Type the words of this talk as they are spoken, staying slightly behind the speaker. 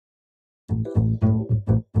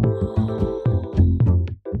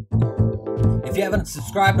If you haven't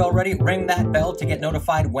subscribed already, ring that bell to get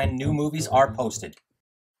notified when new movies are posted.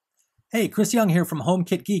 Hey, Chris Young here from Home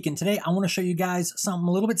Kit Geek, and today I want to show you guys something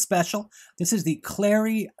a little bit special. This is the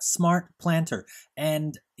Clairy Smart Planter,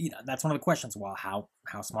 and that's one of the questions. Well, how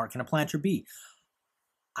smart can a planter be?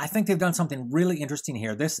 I think they've done something really interesting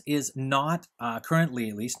here. This is not, currently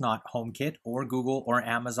at least, not HomeKit or Google or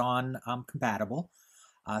Amazon compatible.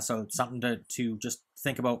 So it's something to just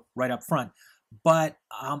think about right up front. But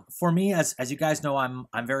for me, as you guys know, I'm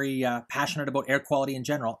very passionate about air quality in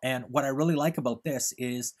general. And what I really like about this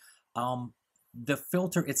is the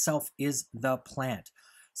filter itself is the plant.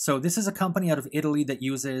 So this is a company out of Italy that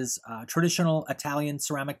uses traditional Italian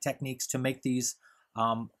ceramic techniques to make these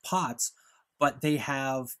pots. But they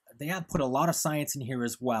have put a lot of science in here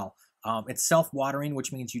as well. It's self-watering,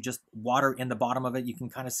 which means you just water in the bottom of it. You can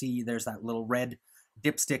kind of see there's that little red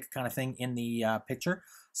dipstick kind of thing in the picture.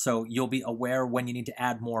 So you'll be aware when you need to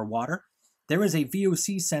add more water. There is a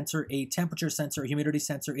VOC sensor, a temperature sensor, a humidity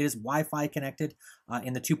sensor. It is Wi-Fi connected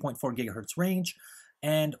in the 2.4 gigahertz range.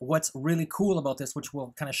 And what's really cool about this, which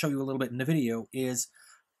we'll kind of show you a little bit in the video, is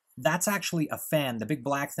that's actually a fan. The big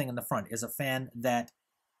black thing in the front is a fan that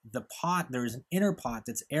the pot, there's an inner pot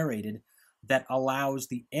that's aerated that allows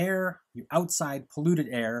the air, the outside polluted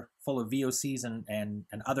air full of VOCs and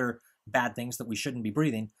other bad things that we shouldn't be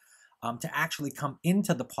breathing, to actually come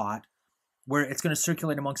into the pot where it's going to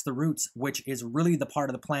circulate amongst the roots, which is really the part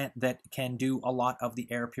of the plant that can do a lot of the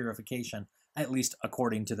air purification, at least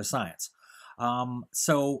according to the science.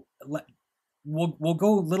 So we'll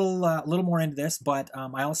go a little more into this, but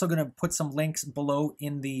I'm also going to put some links below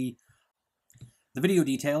in the video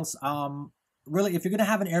details. Really, if you're going to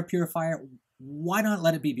have an air purifier, why not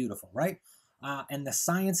let it be beautiful, right? And the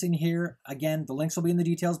science in here, again, the links will be in the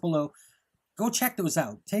details below. Go check those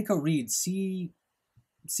out. Take a read. See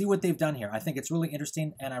what they've done here. I think it's really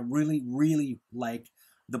interesting, and I really, really like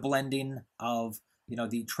the blending of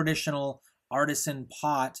the traditional artisan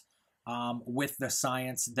pot with the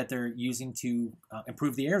science that they're using to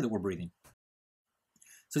improve the air that we're breathing.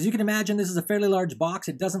 So as you can imagine, this is a fairly large box.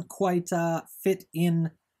 It doesn't quite fit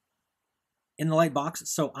in the light box,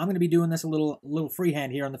 so I'm going to be doing this a little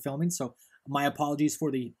freehand here on the filming, so my apologies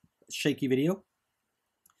for the shaky video.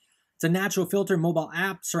 It's a natural filter, mobile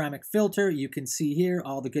app, ceramic filter. You can see here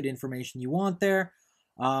all the good information you want there.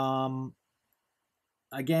 Again,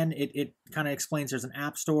 it kind of explains there's an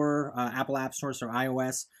app store, Apple App Store, so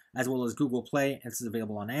iOS, as well as Google Play. This is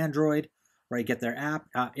available on Android, where you get their app,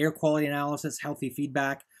 air quality analysis, healthy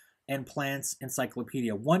feedback, and plants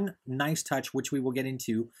encyclopedia. One nice touch, which we will get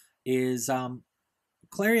into, is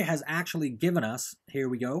Clairy has actually given us, here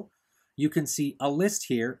we go, you can see a list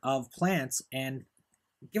here of plants and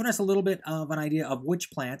given us a little bit of an idea of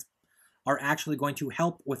which plants are actually going to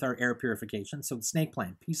help with our air purification. So the snake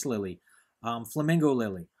plant, peace lily, flamingo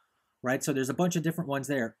lily, right? So there's a bunch of different ones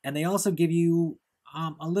there. And they also give you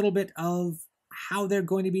a little bit of how they're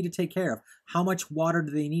going to be to take care of. How much water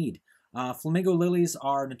do they need? Flamingo lilies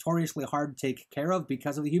are notoriously hard to take care of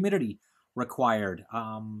because of the humidity required.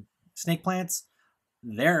 Snake plants,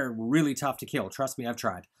 they're really tough to kill. Trust me, I've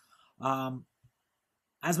tried.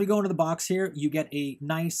 As we go into the box here, you get a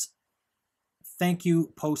nice thank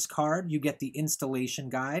you postcard. You get the installation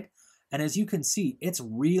guide. And as you can see, it's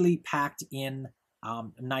really packed in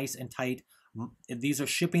nice and tight. These are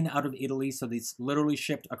shipping out of Italy, so these literally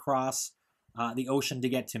shipped across the ocean to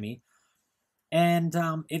get to me. And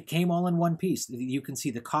it came all in one piece. You can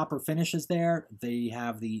see the copper finishes there. They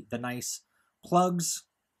have the nice plugs.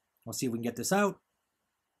 We'll see if we can get this out.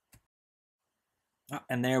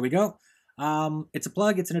 And there we go. It's a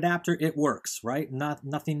plug, it's an adapter, it works, right?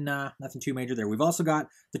 Nothing too major there. We've also got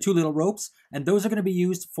the two little ropes, and those are going to be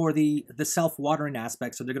used for the self-watering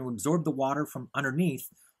aspect. So they're going to absorb the water from underneath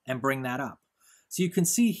and bring that up. So you can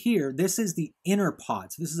see here, this is the inner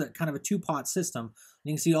pot. So this is a kind of a two-pot system.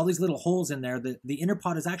 And you can see all these little holes in there. The inner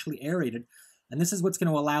pot is actually aerated, and this is what's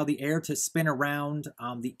going to allow the air to spin around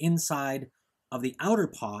the inside of the outer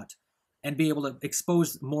pot and be able to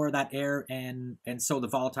expose more of that air and so the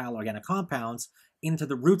volatile organic compounds into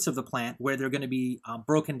the roots of the plant, where they're going to be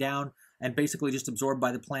broken down and basically just absorbed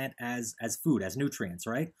by the plant as food, as nutrients,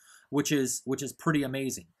 right? Which is pretty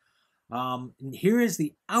amazing. Here is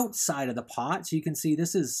the outside of the pot. So you can see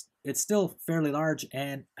it's still fairly large.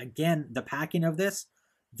 And again, the packing of this,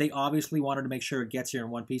 they obviously wanted to make sure it gets here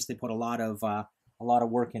in one piece. They put a lot of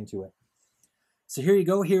work into it. So here you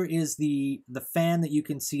go. Here is the fan that you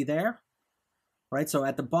can see there. Right, so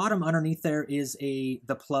at the bottom underneath there is the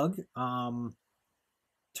plug.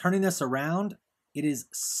 Turning this around, It is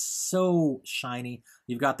so shiny.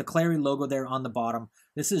 You've got the Clairy logo there on the bottom.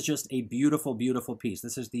 This is just a beautiful, beautiful piece.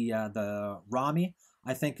 This is the Rami,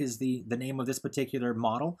 I think is the name of this particular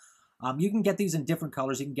model. You can get these in different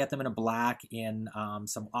colors. You can get them in a black, in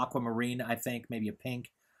some aquamarine, I think, maybe a pink,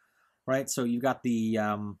 right? So you've got the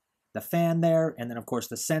fan there, and then, of course,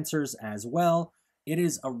 the sensors as well. It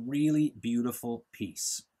is a really beautiful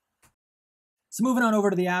piece. So moving on over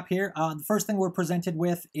to the app here, the first thing we're presented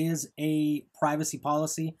with is a privacy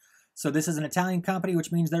policy. So this is an Italian company,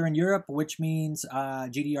 which means they're in Europe, which means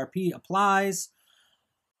GDPR applies.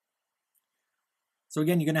 So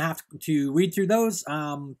again, you're going to have to read through those,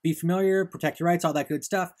 be familiar, protect your rights, all that good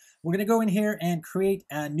stuff. We're going to go in here and create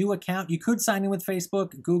a new account. You could sign in with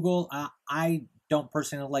Facebook, Google. I don't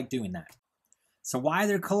personally like doing that. So why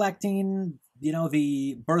they're collecting, you know,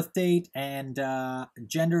 the birth date and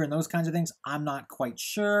gender and those kinds of things, I'm not quite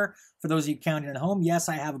sure. For those of you counting at home, yes,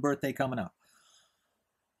 I have a birthday coming up.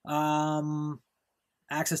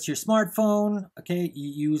 Access to your smartphone. Okay,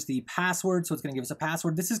 you use the password, so it's going to give us a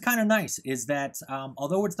password. This is kind of nice, is that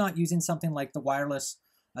although it's not using something like the wireless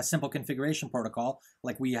simple configuration protocol,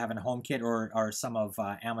 like we have in HomeKit or some of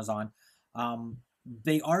Amazon,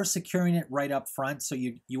 they are securing it right up front, so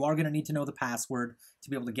you are going to need to know the password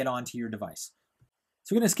to be able to get onto your device.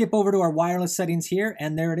 So we're going to skip over to our wireless settings here,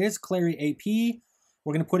 and there it is, Clairy AP.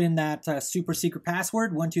 We're going to put in that super secret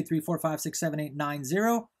password,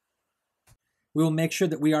 12345678990. We will make sure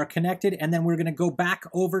that we are connected, and then we're going to go back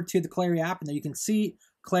over to the Clairy app, and then you can see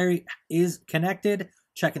Clairy is connected,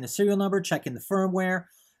 checking the serial number, checking the firmware,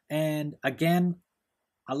 and again,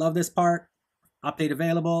 I love this part, update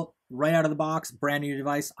available, right out of the box, brand new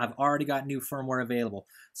device. I've already got new firmware available.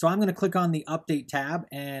 So I'm going to click on the update tab,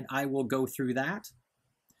 and I will go through that.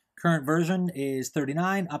 Current version is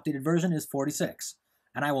 39, updated version is 46,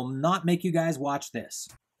 and I will not make you guys watch this.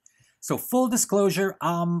 So full disclosure,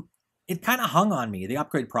 it kind of hung on me, the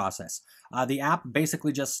upgrade process. The app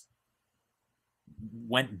basically just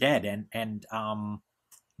went dead and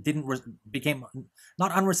became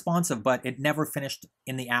not unresponsive, but it never finished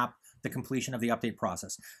in the app the completion of the update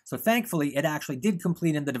process. So thankfully, it actually did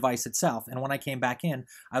complete in the device itself. And when I came back in,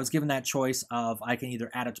 I was given that choice of I can either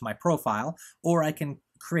add it to my profile or I can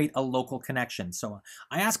create a local connection. So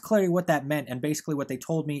I asked Clairy what that meant, and basically what they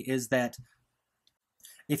told me is that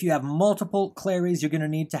if you have multiple Clairys, you're going to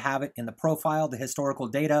need to have it in the profile. The historical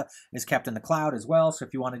data is kept in the cloud as well. So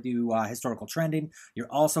if you want to do historical trending, you're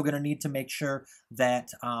also going to need to make sure that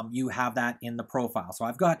you have that in the profile. So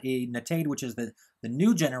I've got a Natade, which is the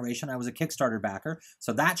new generation. I was a Kickstarter backer.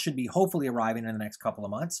 So that should be hopefully arriving in the next couple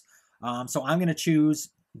of months. So I'm going to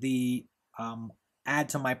choose the add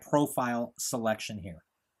to my profile selection here.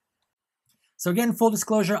 So again, full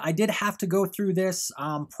disclosure, I did have to go through this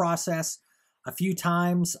process a few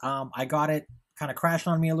times. I got it kind of crashed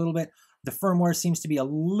on me a little bit. The firmware seems to be a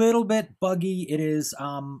little bit buggy. It is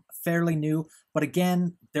fairly new, but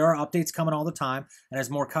again, there are updates coming all the time, and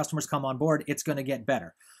as more customers come on board, it's going to get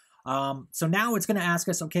better. So now it's going to ask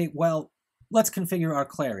us, okay, well, let's configure our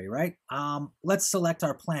Clairy, right? Let's select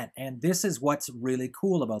our plant, and this is what's really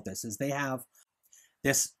cool about this, is they have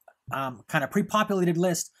this kind of pre-populated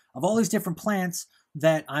list of all these different plants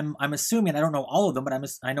that I'm assuming, I don't know all of them, but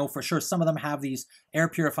I know for sure some of them have these air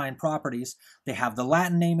purifying properties. They have the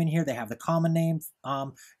Latin name in here. They have the common name.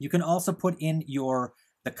 You can also put in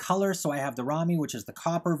the color. So I have the Rami, which is the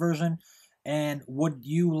copper version. And would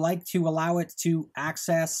you like to allow it to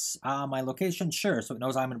access my location? Sure. So it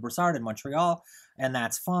knows I'm in Brossard in Montreal, and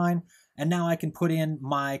that's fine. And now I can put in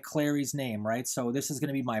my Clairy's name, right? So this is going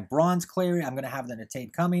to be my bronze Clairy. I'm going to have the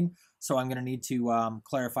Natade coming, so I'm going to need to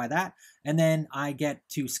clarify that. And then I get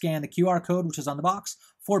to scan the QR code, which is on the box,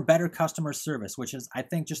 for better customer service, which is, I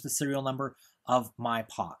think, just the serial number of my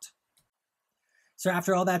pot. So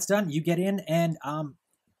after all that's done, you get in, and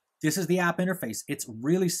this is the app interface. It's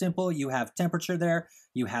really simple. You have temperature there,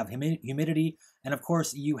 you have humidity, and of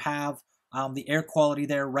course you have the air quality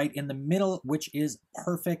there right in the middle, which is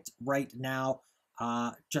perfect right now,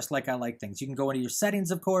 just like I like things. You can go into your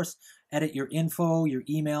settings, of course, edit your info, your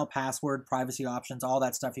email, password, privacy options, all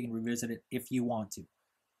that stuff. You can revisit it if you want to.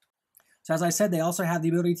 So as I said, they also have the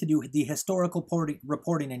ability to do the historical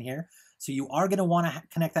reporting in here. So you are going to want to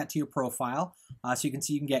connect that to your profile. So you can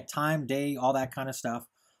see you can get time, day, all that kind of stuff.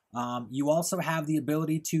 You also have the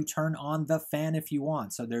ability to turn on the fan if you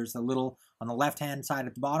want. So there's a little on the left-hand side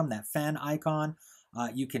at the bottom, that fan icon.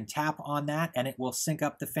 You can tap on that and it will sync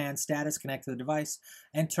up the fan status, connect to the device,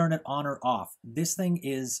 and turn it on or off. This thing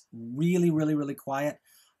is really, really, really quiet.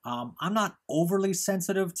 I'm not overly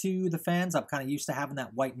sensitive to the fans. I'm kind of used to having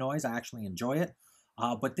that white noise. I actually enjoy it.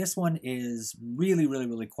 But this one is really, really,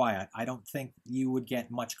 really quiet. I don't think you would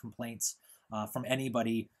get much complaints from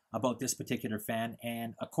anybody about this particular fan.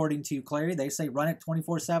 And according to Clairy, they say run it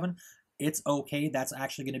 24/7. It's okay. That's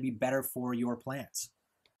actually going to be better for your plants.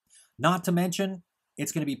 Not to mention,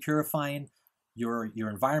 it's going to be purifying your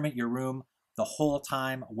environment, your room, the whole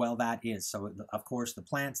time while that is. So, of course, the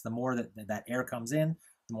plants, the more that air comes in,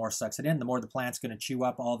 the more it sucks it in, the more the plant's going to chew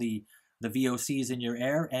up all the VOCs in your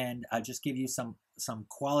air and just give you some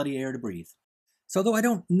quality air to breathe. So though I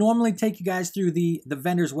don't normally take you guys through the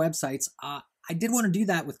vendors' websites, I did want to do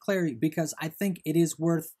that with Clairy because I think it is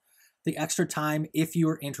worth the extra time if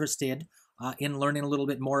you're interested in learning a little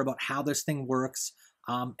bit more about how this thing works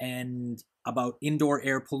and about indoor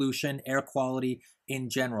air pollution, air quality in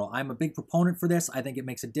general. I'm a big proponent for this. I think it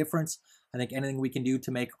makes a difference. I think anything we can do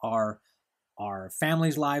to make our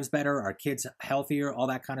families' lives better, our kids healthier, all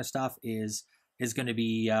that kind of stuff is going to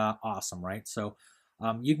be awesome, right? So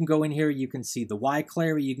you can go in here, you can see the why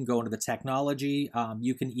Clairy, you can go into the technology,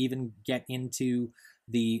 you can even get into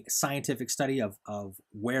the scientific study of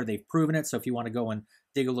where they've proven it. So if you want to go and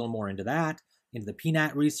dig a little more into that, into the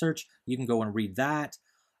PNAT research, you can go and read that.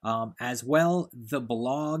 As well, the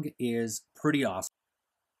blog is pretty awesome.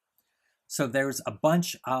 So there's a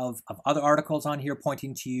bunch of other articles on here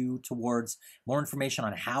pointing to you towards more information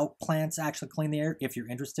on how plants actually clean the air, if you're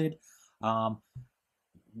interested.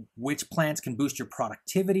 Which plants can boost your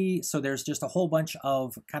productivity. So there's just a whole bunch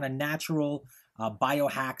of kind of natural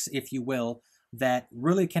biohacks, if you will, that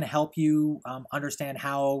really can help you understand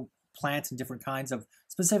how plants and different kinds of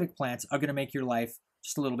specific plants are going to make your life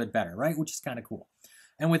just a little bit better, right? Which is kind of cool.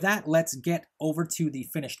 And with that, let's get over to the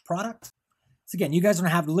finished product. So again, you guys don't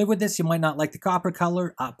have to live with this. You might not like the copper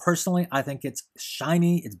color. Personally, I think it's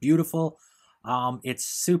shiny. It's beautiful. It's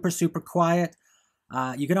super, super quiet.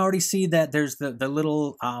 You can already see that there's the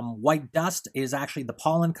little white dust is actually the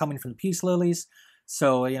pollen coming from the peace lilies.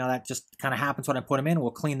 So, you know, that just kind of happens when I put them in.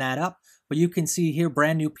 We'll clean that up. But you can see here,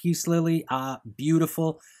 brand new peace lily,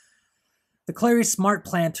 beautiful. The Clairy Smart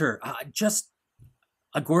Planter, just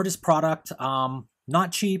a gorgeous product.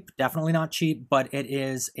 Not cheap, definitely not cheap, but it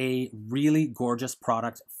is a really gorgeous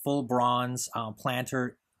product. Full bronze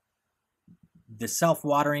planter. The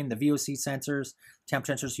self-watering, the VOC sensors,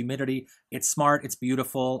 temperature sensors, humidity. It's smart, it's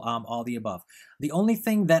beautiful, all the above. The only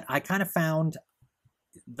thing that I kind of found,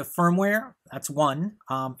 the firmware, that's one.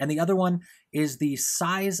 And the other one is the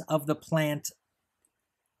size of the plant.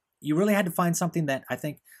 You really had to find something that I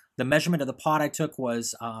think the measurement of the pot I took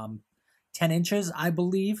was 10 inches, I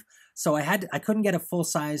believe. So I couldn't get a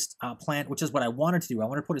full-sized plant, which is what I wanted to do. I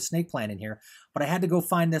wanted to put a snake plant in here, but I had to go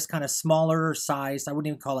find this kind of smaller sized, I wouldn't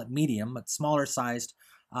even call it medium, but smaller sized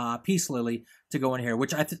peace lily to go in here,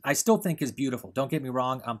 which I still think is beautiful. Don't get me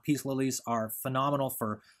wrong. Peace lilies are phenomenal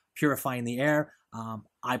for purifying the air.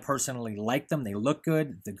 I personally like them. They look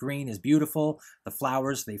good. The green is beautiful. The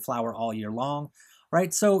flowers, they flower all year long.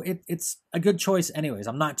 Right, so it's a good choice anyways.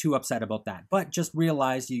 I'm not too upset about that. But just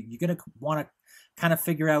realize you're going to want to kind of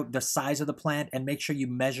figure out the size of the plant and make sure you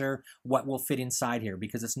measure what will fit inside here,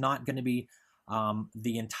 because it's not going to be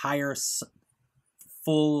the entire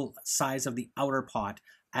full size of the outer pot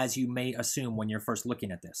as you may assume when you're first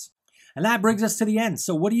looking at this. And that brings us to the end.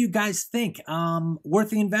 So what do you guys think?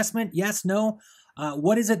 Worth the investment? Yes, no?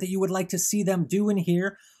 What is it that you would like to see them do in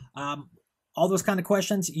here? All those kind of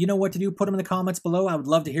questions, you know what to do. Put them in the comments below. I would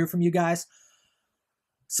love to hear from you guys.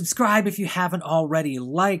 Subscribe if you haven't already.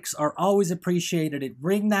 Likes are always appreciated.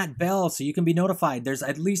 Ring that bell so you can be notified. There's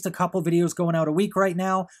at least a couple videos going out a week right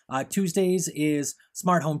now. Tuesdays is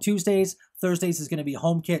Smart Home Tuesdays. Thursdays is going to be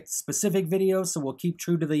HomeKit specific videos. So we'll keep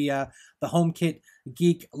true to the HomeKit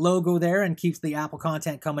Geek logo there and keeps the Apple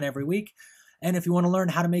content coming every week. And if you want to learn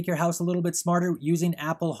how to make your house a little bit smarter using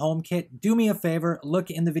Apple HomeKit, do me a favor,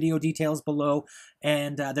 look in the video details below,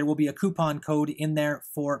 and there will be a coupon code in there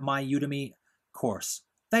for my Udemy course.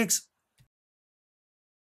 Thanks.